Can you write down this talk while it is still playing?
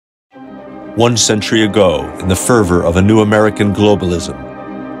1 century ago, in the fervor of a new American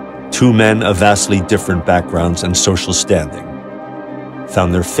globalism, two men of vastly different backgrounds and social standing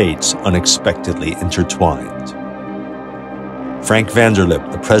found their fates unexpectedly intertwined. Frank Vanderlip,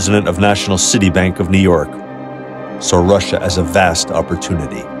 the president of National Citibank of New York, saw Russia as a vast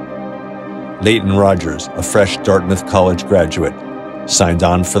opportunity. Leighton Rogers, a fresh Dartmouth College graduate, signed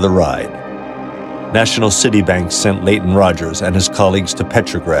on for the ride. National Citibank sent Leighton Rogers and his colleagues to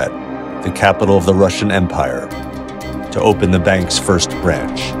Petrograd, the capital of the Russian Empire, to open the bank's first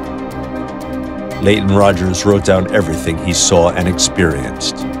branch. Leighton Rogers wrote down everything he saw and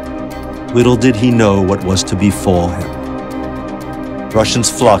experienced. Little did he know what was to befall him. Russians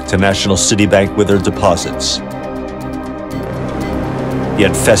flocked to National Citibank with their deposits.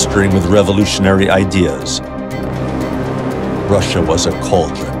 Yet festering with revolutionary ideas, Russia was a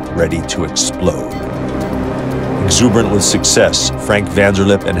cauldron ready to explode. Exuberant with success, Frank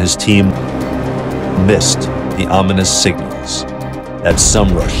Vanderlip and his team missed the ominous signals that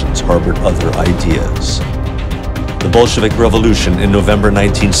some Russians harbored other ideas. The Bolshevik Revolution in November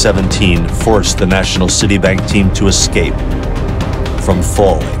 1917 forced the National Citibank team to escape from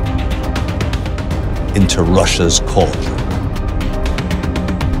falling into Russia's cauldron.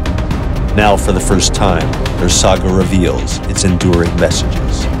 Now, for the first time, their saga reveals its enduring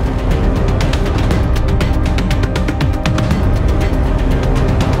messages.